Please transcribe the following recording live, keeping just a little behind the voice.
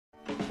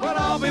Well,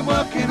 I've been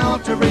working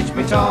hard to reach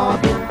my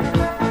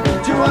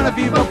target. 200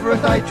 few bob for a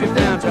day trip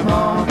down to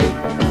market.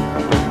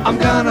 I'm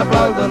gonna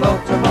blow the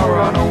lot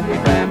tomorrow on all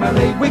my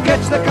family. We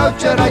catch the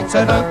coach at 8,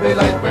 so don't be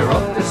late. We're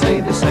off to see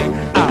the sea.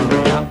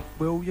 Hurry up,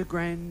 will your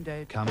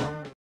granddad come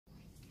on?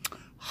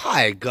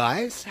 Hi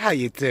guys, how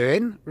you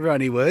doing?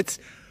 Ronnie Woods,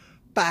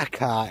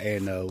 back out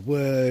in the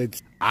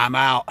woods. I'm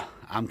out,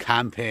 I'm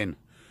camping.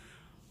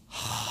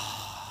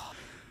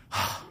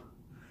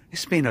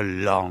 It's been a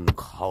long,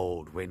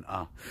 cold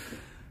winter,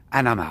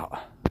 and I'm out.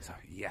 So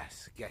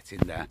yes, get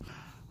in there.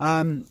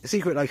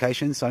 Secret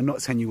location, so I'm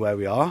not telling you where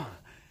we are.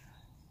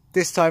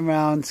 This time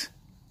round,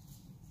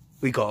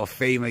 we got a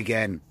theme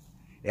again.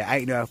 It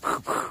ain't no,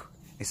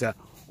 it's a,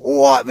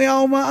 what me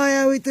old mate,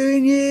 how we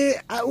doing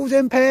here? Apples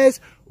and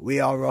pears. We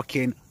are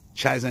rocking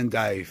Chaz and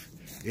Dave.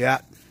 Yeah,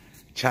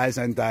 Chaz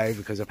and Dave,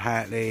 because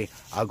apparently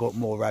I got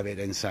more rabbit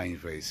than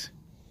Sainsbury's.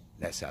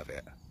 Let's have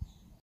it.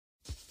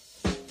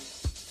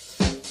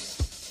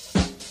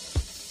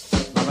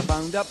 Mother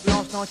phoned up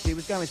last night, she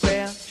was going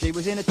spare. She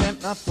was in a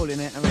temper, pulling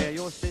at her hair.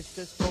 Your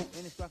sister's caught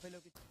in a scruffy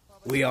looking...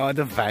 We are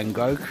the Van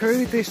Gogh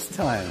crew this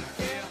time.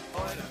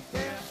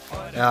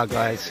 Yeah,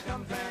 guys,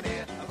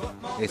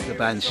 it's the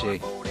Banshee.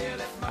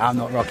 I'm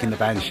not rocking the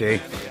Banshee.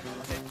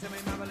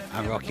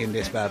 I'm rocking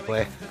this bad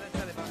boy.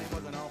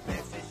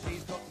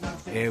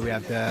 Here we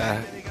have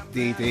the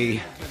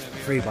DD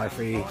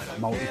 3x3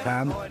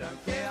 multi-cam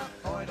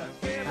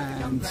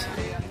and the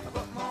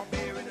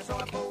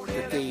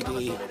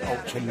DD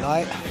Ultra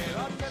Light.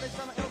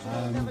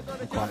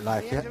 I quite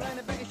like it.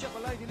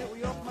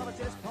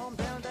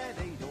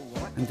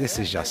 And this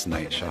is just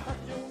nature.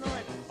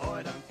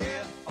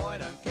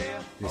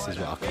 This is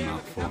what I come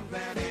out for.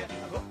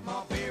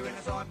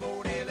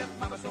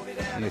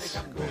 It's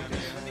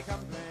gorgeous.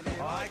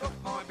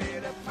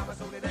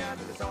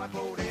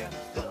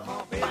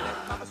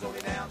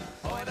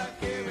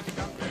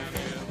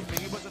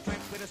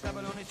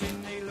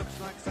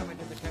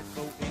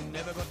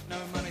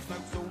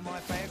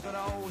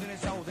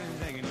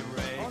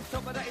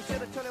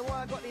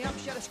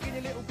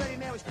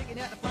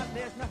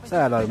 Say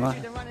hello,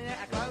 mate.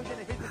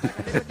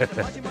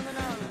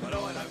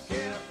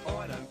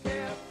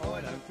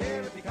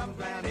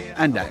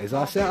 And that is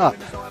our setup.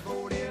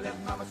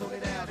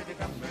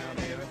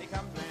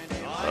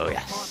 Oh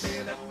yes.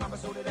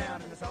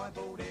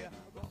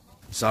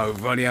 So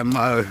Ronnie and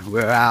Mo,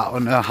 we're out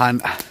on a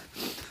hunt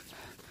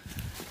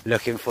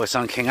looking for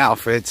some King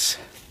Alfreds.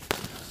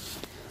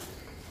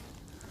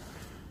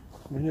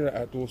 When you're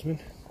an outdoorsman,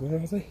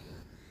 where are they?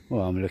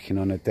 Well, I'm looking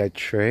on a dead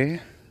tree.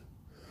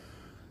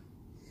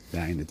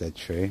 That ain't a dead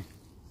tree.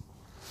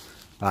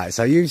 Right,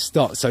 so you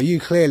stop, so you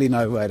clearly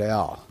know where they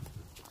are.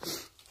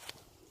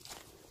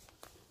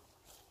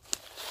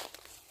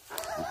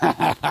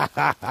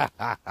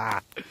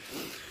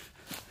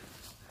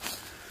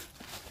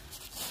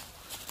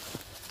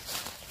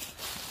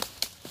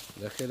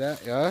 Look at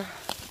that, yeah.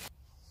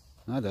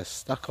 No, they're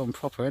stuck on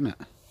proper, innit?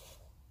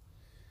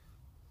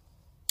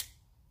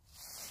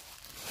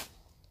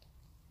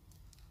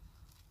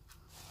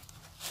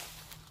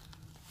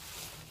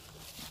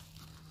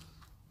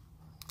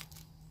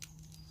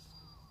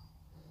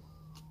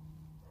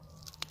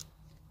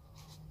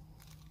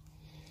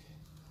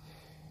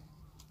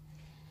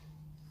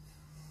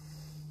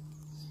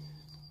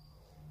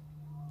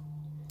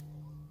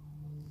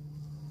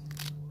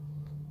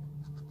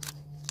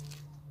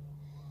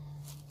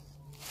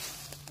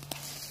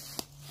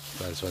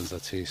 Those ones are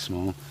too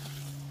small.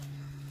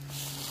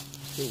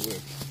 Still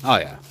work. Oh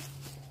yeah.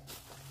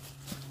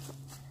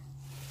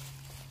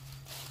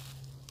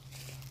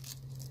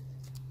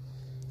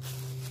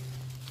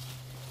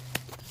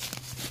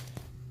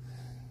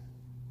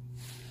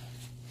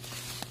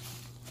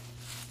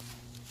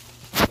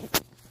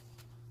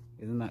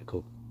 Isn't that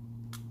cool?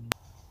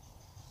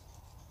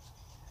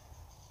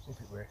 See if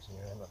it works and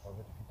I'm not bothered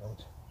if you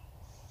don't.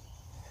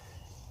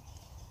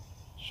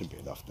 Should be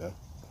enough there.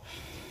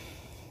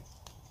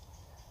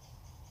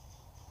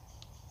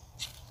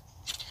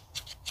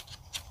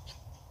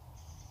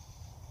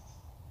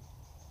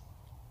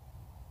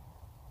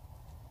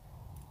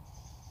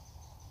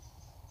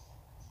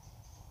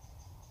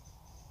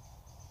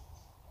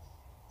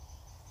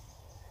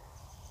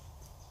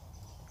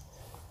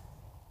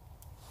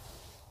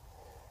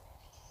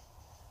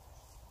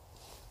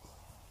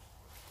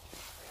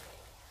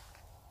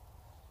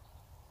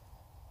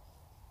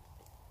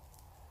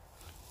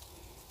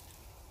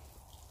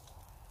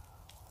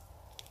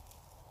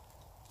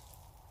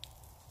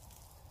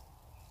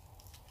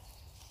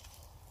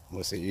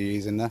 What's it you're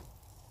using there?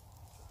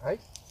 Hey?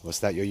 What's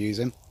that you're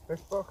using?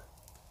 Best buck.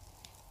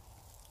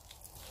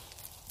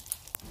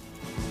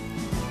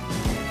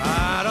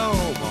 I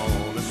don't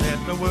want to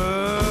set the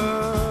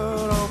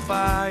world on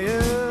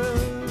fire.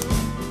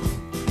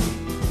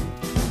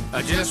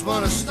 I just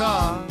want to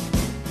start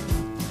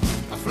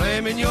a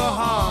flame in your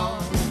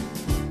heart.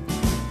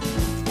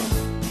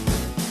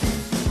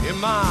 In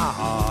my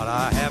heart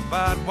I have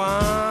but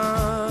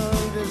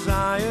one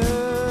desire,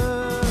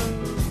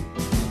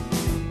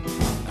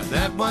 and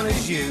that one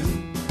is you.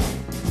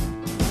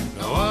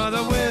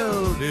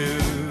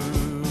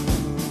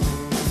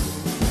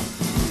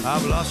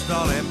 I've lost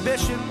all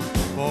ambition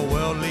for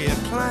worldly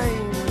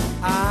acclaim.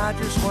 I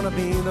just want to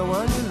be the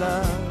one you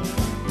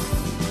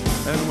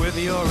love. And with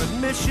your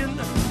admission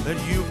that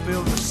you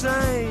feel the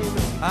same,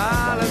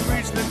 I'll have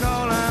reached the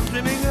goal I'm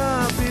dreaming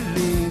of.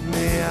 Believe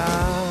me,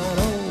 I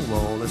don't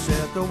want to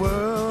set the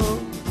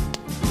world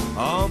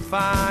on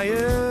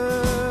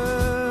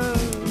fire.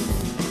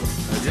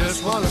 I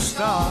just want to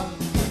start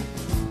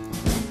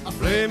a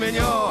flame in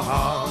your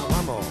heart.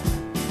 One more.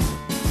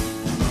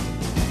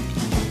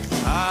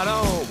 I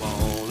don't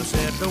want to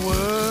set the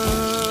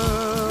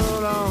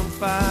world on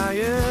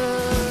fire.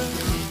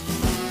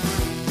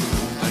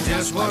 I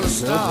just want to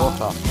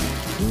start a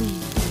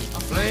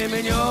flame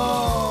in your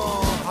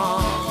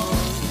heart.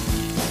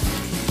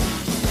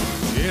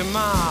 In my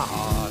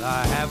heart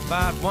I have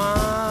but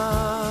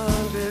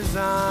one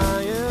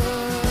desire,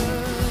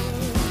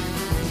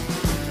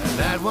 and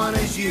that one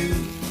is you.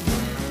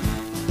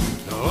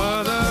 No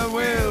other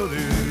will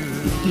do.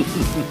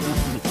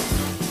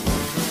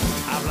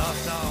 I've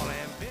lost all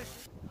ambition.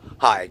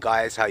 Hi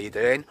guys, how you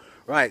doing?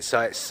 Right,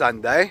 so it's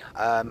Sunday.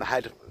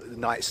 Had a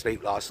night's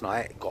sleep last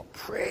night. It got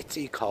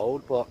pretty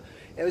cold, but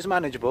it was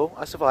manageable.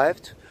 I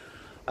survived.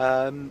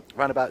 Around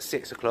about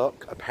 6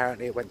 o'clock,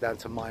 apparently it went down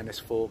to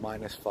 -4,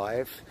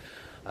 -5.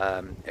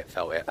 It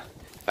felt it.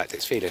 In fact,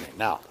 it's feeling it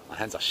now. My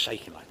hands are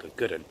shaking like a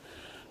good one.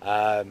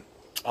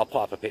 I'll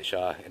put up a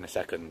picture in a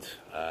second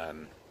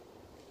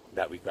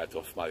that we grabbed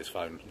off Mo's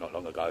phone not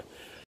long ago.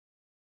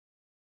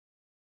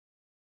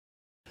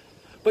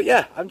 But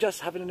yeah, I'm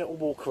just having a little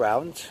walk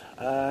around,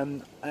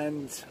 and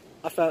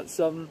I found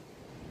some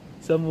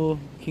more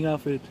King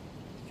Alfred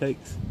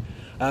cakes.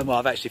 Well,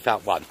 I've actually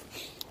found one,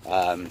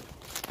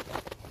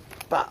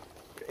 but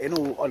in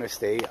all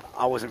honesty,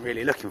 I wasn't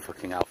really looking for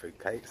King Alfred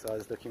cakes. I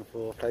was looking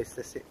for a place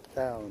to sit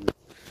down.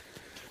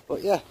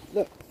 But yeah,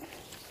 look.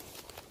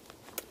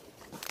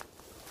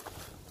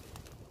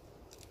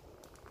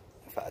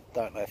 In fact, I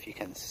don't know if you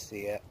can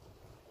see it.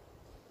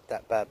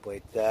 That bad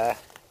boy there.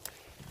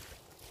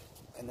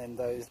 And then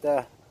those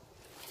there.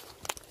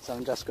 So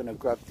I'm just going to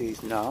grab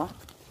these now.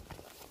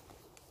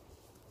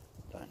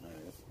 Don't know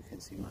if you can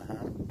see my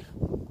hand.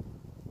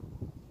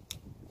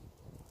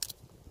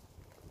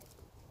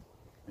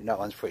 And that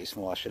one's pretty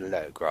small. I should have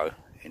let it grow,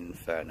 in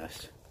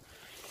fairness.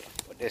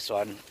 But this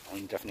one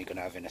I'm definitely going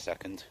to have in a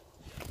second.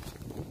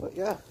 But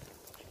yeah,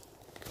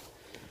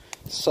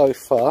 so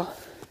far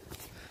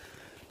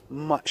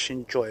much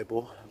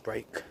enjoyable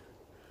break,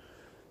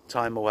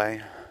 time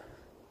away,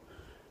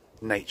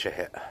 nature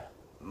hit.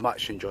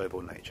 Much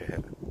enjoyable nature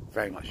hit.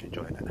 Very much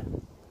enjoying it.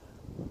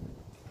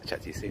 I'll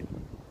chat to you soon.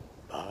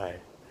 Bye.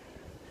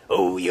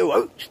 Oh, you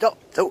won't stop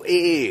till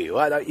here.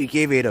 Why don't you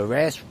give it a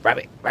rest?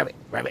 Rabbit, rabbit,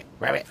 rabbit,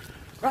 rabbit.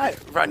 Right,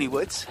 Ronnie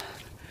Woods.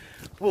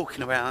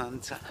 Walking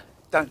around.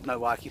 Don't know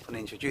why I keep on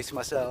introducing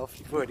myself.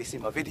 You've already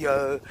seen my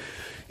video.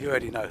 You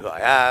already know who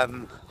I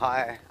am.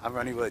 Hi, I'm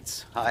Ronnie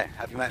Woods. Hi,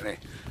 have you met me?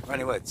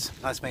 Ronnie Woods.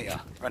 Nice to meet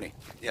you. Ronnie.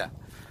 Yeah.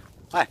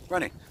 Hi,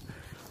 Ronnie.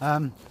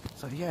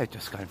 So yeah,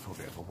 just going for a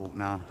bit of a walk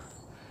now.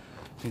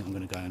 I think I'm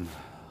going to go and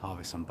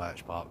harvest some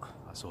birch bark.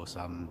 I saw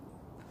some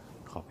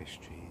coppice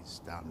trees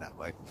down that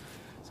way.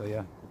 So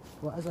yeah,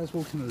 well, as I was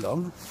walking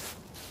along,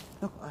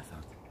 look what I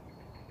found.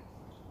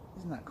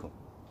 Isn't that cool?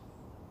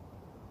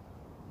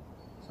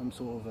 Some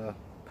sort of a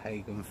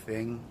pagan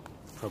thing,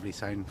 probably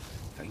saying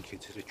thank you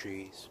to the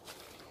trees,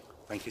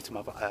 thank you to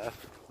Mother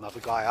Earth,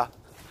 Mother Gaia.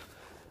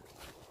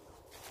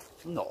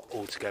 Not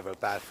altogether a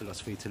bad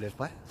philosophy to live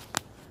by.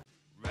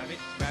 Rabbit,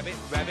 rabbit,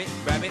 rabbit,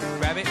 rabbit,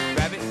 rabbit,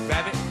 rabbit,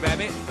 rabbit, rabbit, rabbit,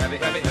 rabbit,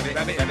 rabbit,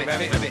 rabbit, rabbit,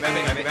 rabbit,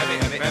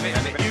 rabbit, rabbit,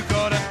 rabbit. You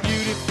got a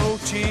beautiful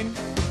chin.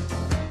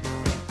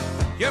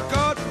 You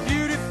got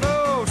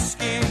beautiful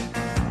skin.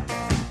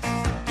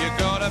 You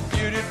got a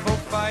beautiful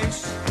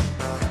face.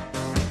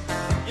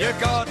 You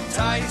got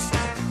taste.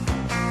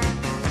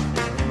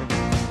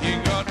 You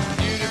got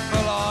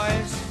beautiful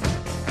eyes.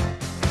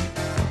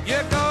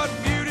 You got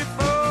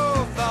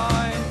beautiful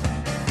thighs.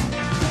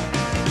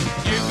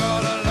 You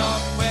got a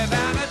lot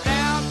without a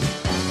doubt,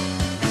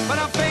 but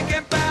I'm thinking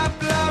about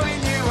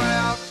blowing you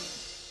out.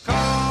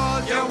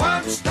 'Cause you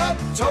won't stop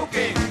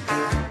talking.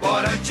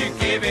 Why don't you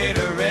give it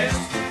a rest?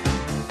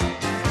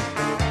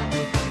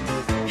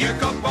 You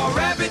got more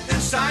rabbit than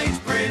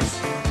Sainsbury's.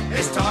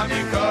 This time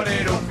you got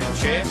it off your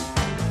chest.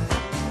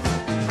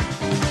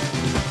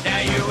 Now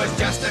you was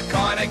just the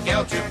kind of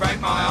girl to break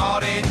my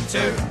heart in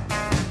two.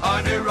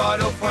 I knew right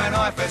off when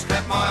I first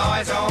clapped my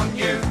eyes on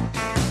you.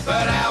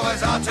 But how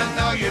was I to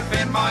know you'd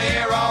been my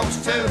heroes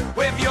too?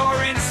 With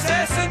your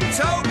incessant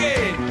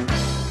talking,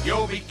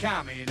 you're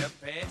becoming a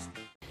pest.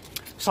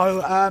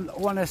 So I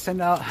want to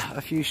send out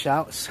a few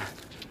shouts,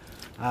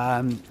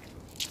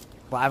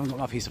 but I haven't got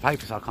my piece of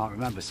paper, so I can't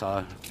remember,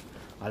 so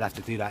I'll have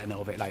to do that a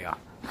little bit later.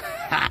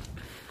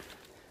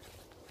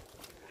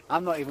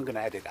 I'm not even going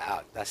to edit that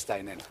out. That's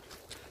staying in.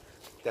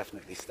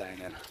 Definitely staying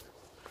in.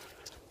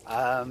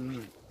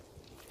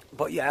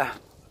 But yeah,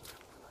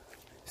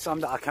 some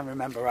that I can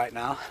remember right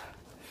now.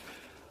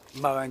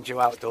 Mo and Gill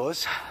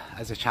Outdoors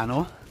as a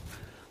channel.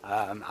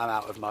 I'm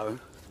out with Mo,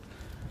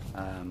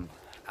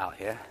 out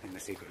here in the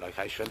secret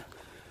location.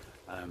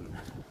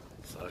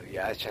 So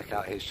yeah, check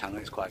out his channel,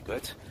 it's quite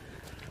good.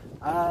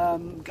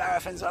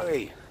 Gareth and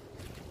Zoe,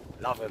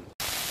 love him.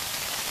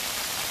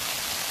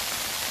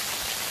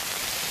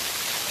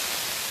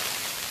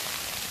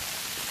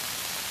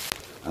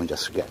 I'm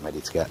just getting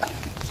ready to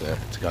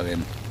go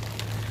in.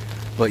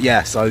 But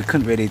yeah, so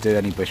couldn't really do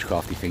any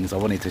bushcrafty things. I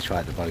wanted to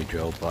try the bow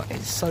drill, but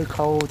it's so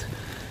cold.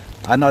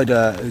 I know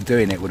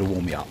doing it would have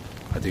warmed me up.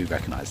 I do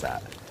recognise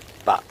that.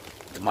 But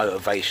the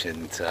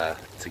motivation to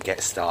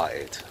get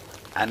started,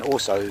 and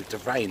also the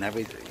rain,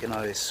 you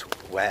know, it's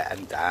wet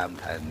and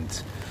damp,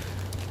 and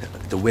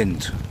the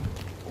wind.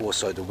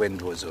 Also, the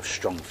wind was a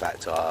strong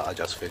factor. I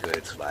just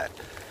figured, like,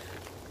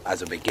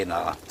 as a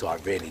beginner, do I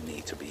really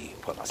need to be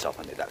put myself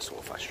under that sort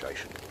of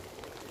frustration?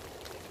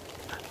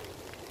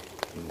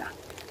 Nah,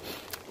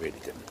 really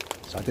didn't.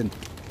 So I didn't.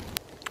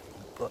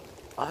 But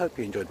I hope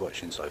you enjoyed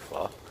watching so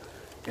far.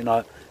 You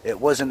know, it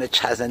wasn't a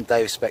Chaz and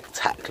Dave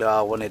spectacular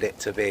I wanted it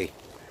to be.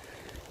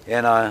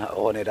 You know, I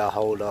wanted a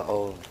whole lot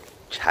of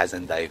Chaz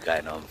and Dave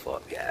going on,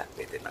 but yeah,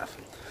 it didn't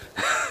happen.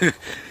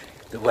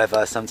 The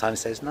weather sometimes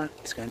says, no,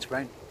 it's going to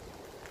rain.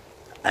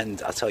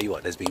 And I'll tell you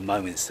what, there's been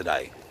moments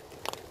today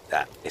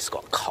that it's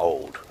got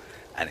cold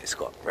and it's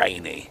got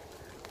rainy,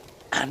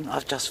 and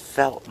I've just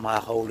felt my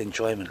whole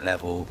enjoyment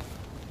level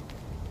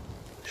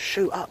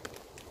shoot up.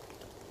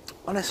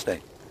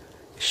 Honestly,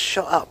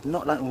 shut up.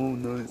 Not like, oh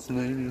no, it's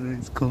raining,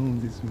 it's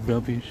cold, it's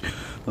rubbish,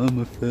 I'm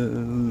a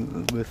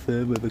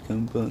fair weather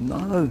camper.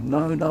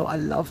 No, I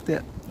loved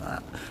it.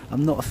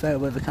 I'm not a fair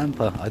weather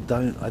camper. I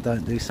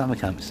don't do summer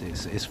camps.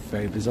 It's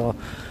very bizarre.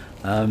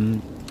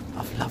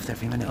 I've loved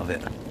every minute of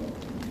it.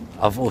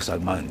 I've also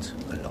moaned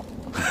a lot.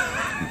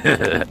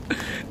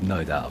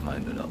 No doubt I've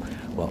moaned a lot.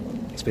 Well,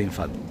 it's been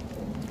fun.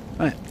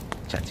 Right,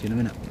 chat to you in a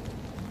minute.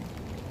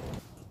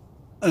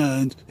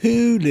 And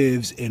who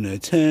lives in a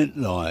tent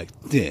like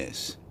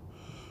this?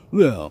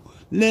 Well,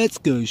 let's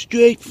go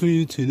straight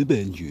through to the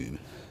bedroom.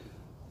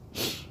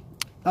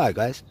 Alright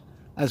guys,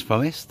 as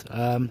promised,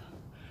 a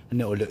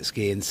little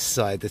look-ski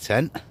inside the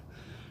tent.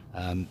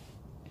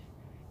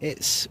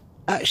 It's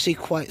actually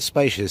quite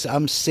spacious.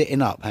 I'm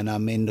sitting up and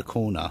I'm in the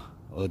corner,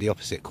 or the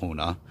opposite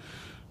corner.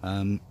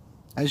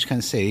 As you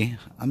can see,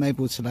 I'm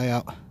able to lay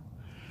out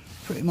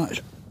pretty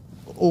much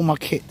all my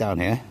kit down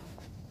here.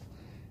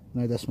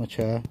 No, that's my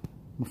chair,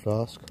 my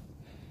flask,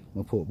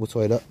 my portable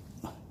toilet,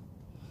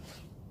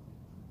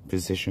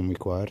 position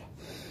required.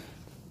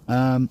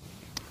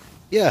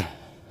 Yeah,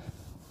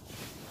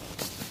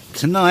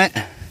 tonight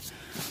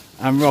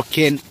I'm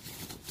rocking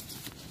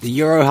the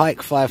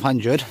Eurohike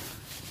 500.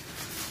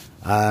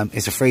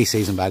 It's a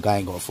 3-season bag. I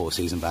ain't got a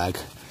 4-season bag.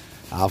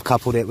 I've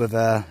coupled it with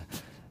a,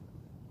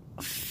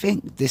 I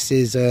think this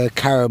is a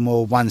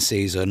Caramel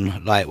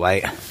 1-season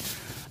lightweight,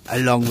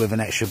 along with an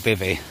extra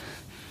bivvy.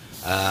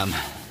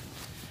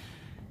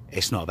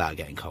 It's not about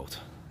getting cold,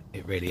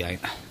 it really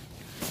ain't.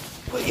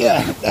 But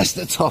yeah, that's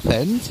the top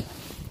end.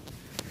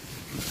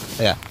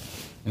 Yeah,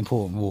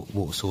 important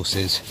water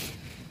sources,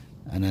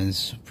 and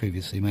as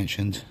previously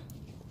mentioned,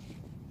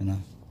 you know,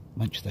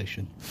 munch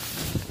station.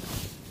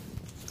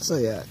 So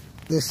yeah,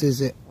 this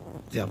is it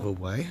the other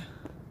way.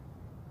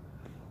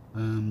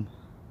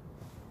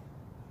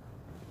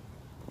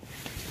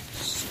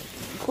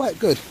 Quite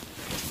good.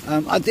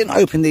 I didn't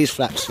open these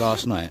flaps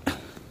last night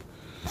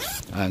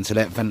to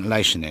let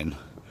ventilation in.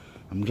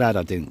 I'm glad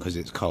I didn't, because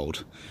it's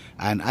cold,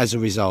 and as a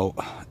result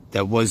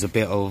there was a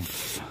bit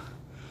of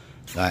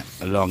like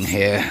along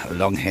here,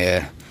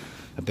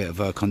 a bit of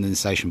a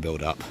condensation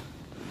build up.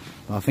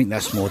 I think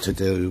that's more to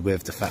do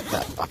with the fact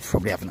that I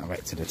probably haven't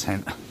erected a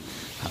tent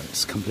how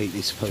it's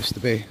completely supposed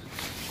to be.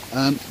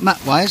 Mat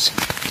wise,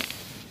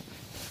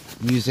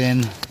 I'm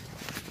using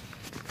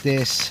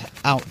this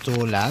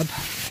Outdoor Lab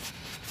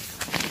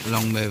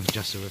along with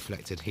just a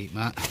reflected heat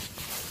mat.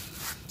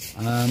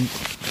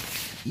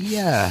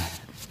 Yeah,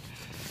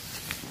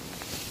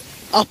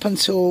 up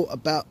until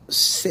about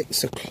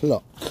 6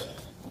 o'clock,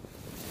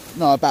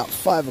 no, about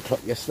 5 o'clock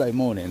yesterday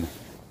morning,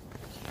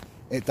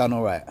 it done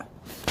alright.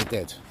 It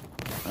did.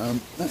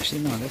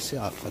 Actually no, let's sit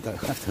up, I don't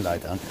have to lie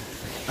down.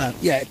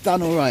 Yeah, it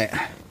done alright,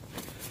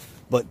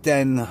 but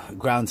then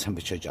ground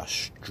temperature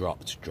just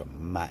dropped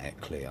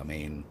dramatically. I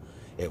mean,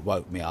 it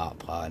woke me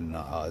up and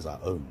I was like,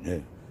 oh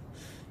no,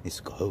 it's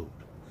cold.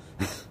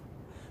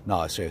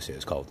 No, seriously,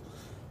 it's cold.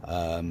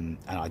 And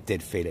I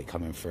did feel it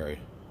coming through.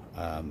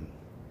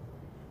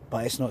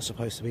 But it's not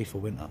supposed to be for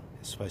winter,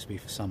 it's supposed to be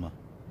for summer.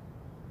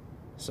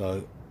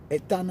 So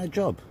it done a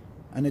job,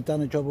 and it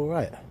done a job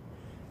alright.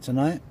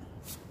 Tonight,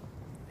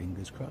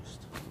 fingers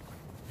crossed.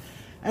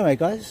 Anyway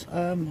guys,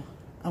 I'm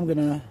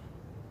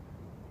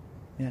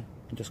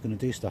just gonna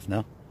do stuff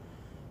now.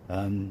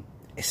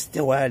 It's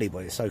still early,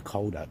 but it's so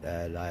cold out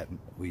there. Like,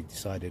 we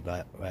decided,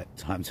 like, right,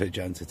 time to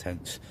adjourn to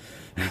tents.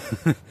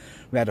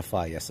 We had a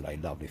fire yesterday,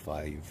 lovely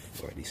fire,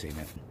 you've already seen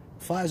it.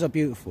 Fires are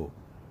beautiful,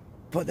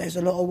 but there's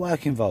a lot of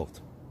work involved.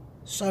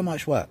 So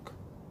much work.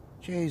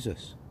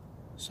 Jesus,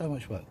 so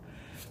much work.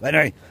 But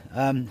anyway,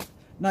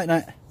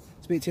 night.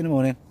 Speak to you in the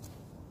morning.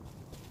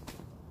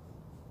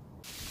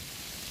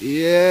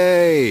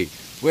 Yay!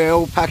 we're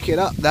all packing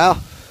up now.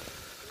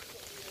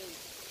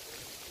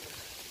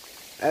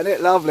 Isn't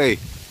it lovely?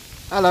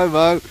 Hello,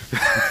 Mo.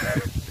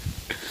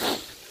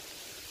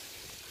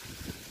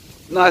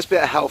 Nice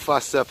bit of help for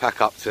us to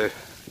pack up to.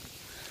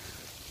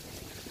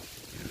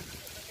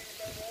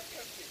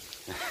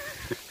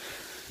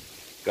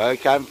 Go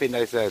camping,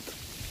 they said.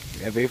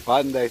 It'll be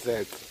fun, they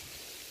said.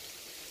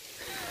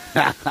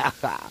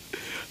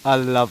 I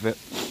love it.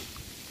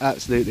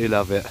 Absolutely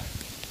love it.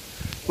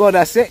 Well,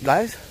 that's it,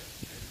 guys.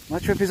 My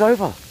trip is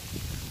over.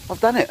 I've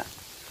done it.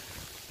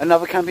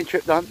 Another camping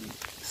trip done.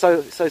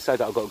 So sad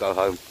that I've got to go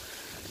home.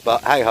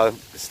 But hey ho,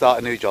 start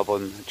a new job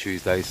on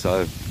Tuesday,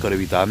 so got to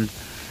be done.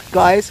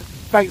 Guys,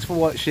 thanks for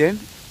watching.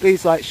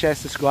 Please like, share,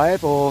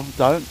 subscribe, or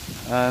don't.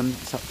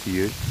 It's up to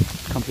you.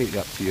 Completely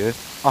up to you.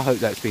 I hope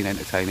that's been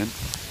entertaining.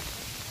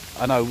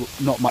 I know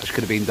not much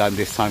could have been done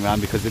this time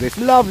around because of this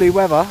lovely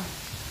weather.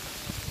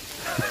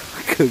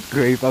 Good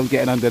grief, I'm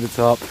getting under the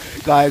top.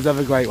 Guys, have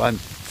a great one.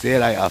 See you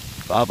later.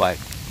 Bye bye.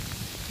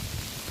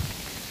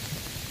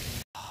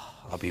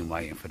 I've been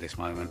waiting for this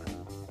moment.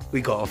 We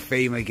got a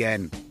theme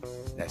again.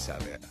 Let's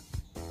have it.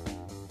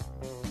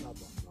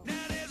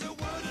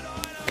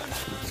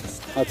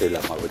 I do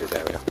love my wooded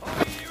area.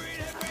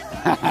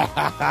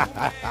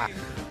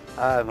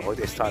 Or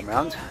this time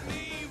round.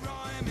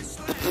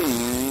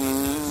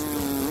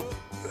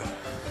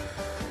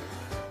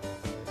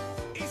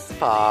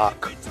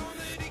 Park.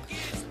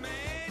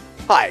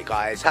 Hi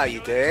guys, how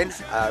you doing?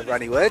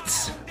 Ronnie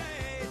Woods?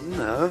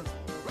 No,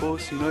 of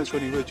course you know it's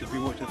Ronnie Woods. You've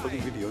been watching the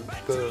fucking video.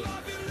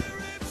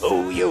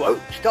 Oh, you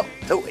won't stop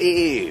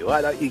talking.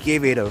 Why don't you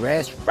give it a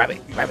rest?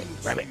 Rabbit, rabbit,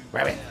 rabbit,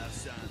 rabbit.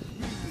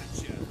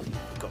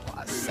 Got what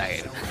I was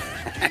saying.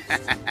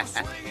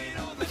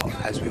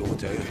 As we all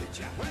do.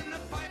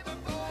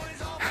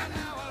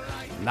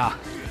 Nah,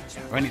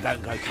 Ronnie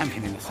don't go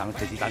camping in the summer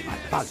because he don't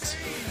like bugs.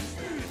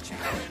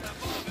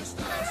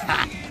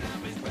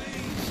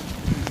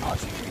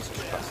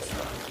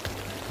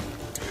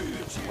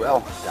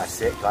 Well,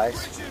 that's it,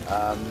 guys.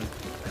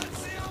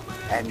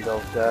 End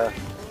of the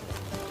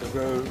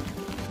road.